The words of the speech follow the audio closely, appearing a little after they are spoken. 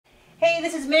Hey,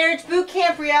 this is Marriage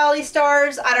Bootcamp Reality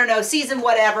Stars, I don't know, season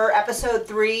whatever, episode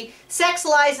 3, Sex,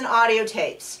 Lies, and Audio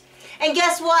Tapes. And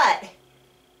guess what?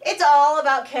 It's all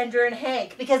about Kendra and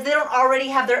Hank, because they don't already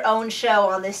have their own show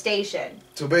on this station.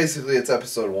 So basically it's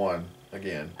episode 1,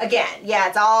 again. Again, yeah,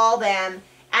 it's all them.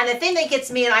 And the thing that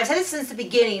gets me, and I've said it since the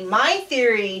beginning, my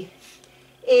theory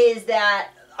is that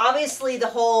obviously the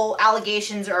whole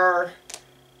allegations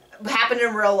happened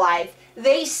in real life.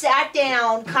 They sat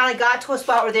down, kind of got to a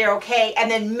spot where they're okay,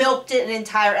 and then milked it an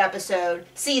entire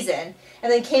season,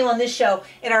 and then came on this show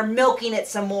and are milking it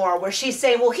some more, where she's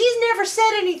saying, well, he's never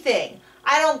said anything.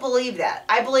 I don't believe that.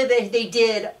 I believe that they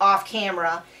did off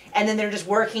camera, and then they're just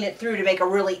working it through to make a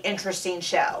really interesting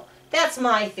show. That's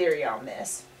my theory on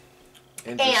this.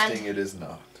 Interesting it is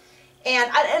not. And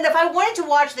if I wanted to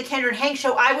watch the Kendra and Hank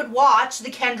show, I would watch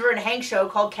the Kendra and Hank show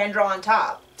called Kendra on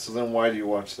Top. So then why do you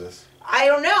watch this? I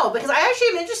don't know, because I actually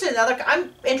am interested in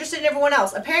I'm interested in everyone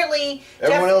else. Apparently,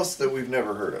 everyone else that we've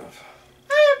never heard of.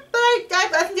 But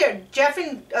I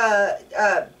think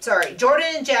Jordan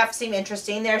and Jeff seem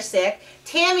interesting. They're sick.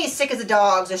 Tammy's sick as a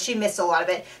dog, so she missed a lot of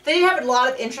it. They did have a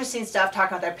lot of interesting stuff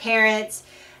talking about their parents,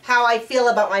 how I feel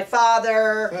about my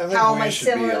father, how am I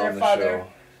similar to their father.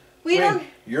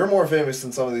 You're more famous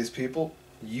than some of these people.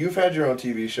 You've had your own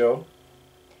TV show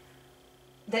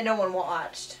that no one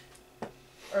watched.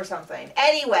 Or something.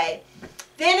 Anyway,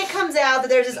 then it comes out that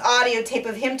there's this audio tape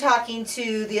of him talking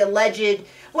to the alleged.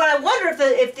 Well, I wonder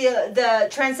if the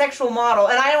transsexual model,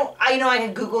 and I know I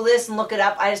can Google this and look it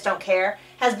up. I just don't care.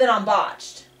 Has been on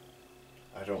Botched.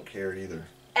 I don't care either.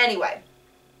 Anyway,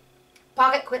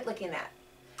 Pocket, quit licking that.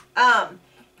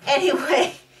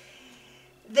 Anyway,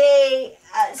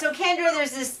 so Kendra,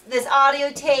 there's this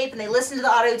audio tape, and they listen to the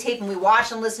audio tape, and we watch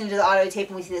them listening to the audio tape,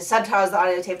 and we see the subtitles of the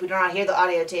audio tape. We do not hear the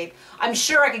audio tape. I'm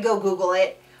sure I could go Google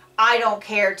it. I don't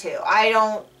care to. I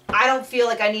don't feel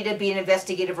like I need to be an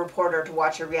investigative reporter to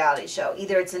watch a reality show.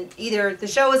 Either the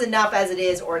show is enough as it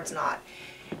is, or it's not.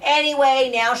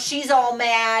 Anyway, now she's all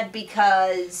mad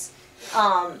because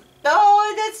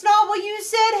oh, that's not what you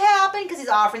said happened, because he's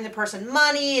offering the person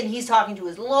money, and he's talking to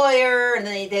his lawyer, and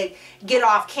then they get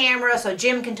off camera so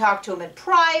Jim can talk to him in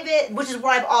private, which is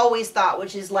what I've always thought,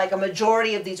 which is like a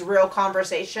majority of these real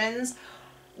conversations,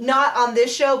 not on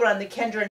this show, but on the Kendra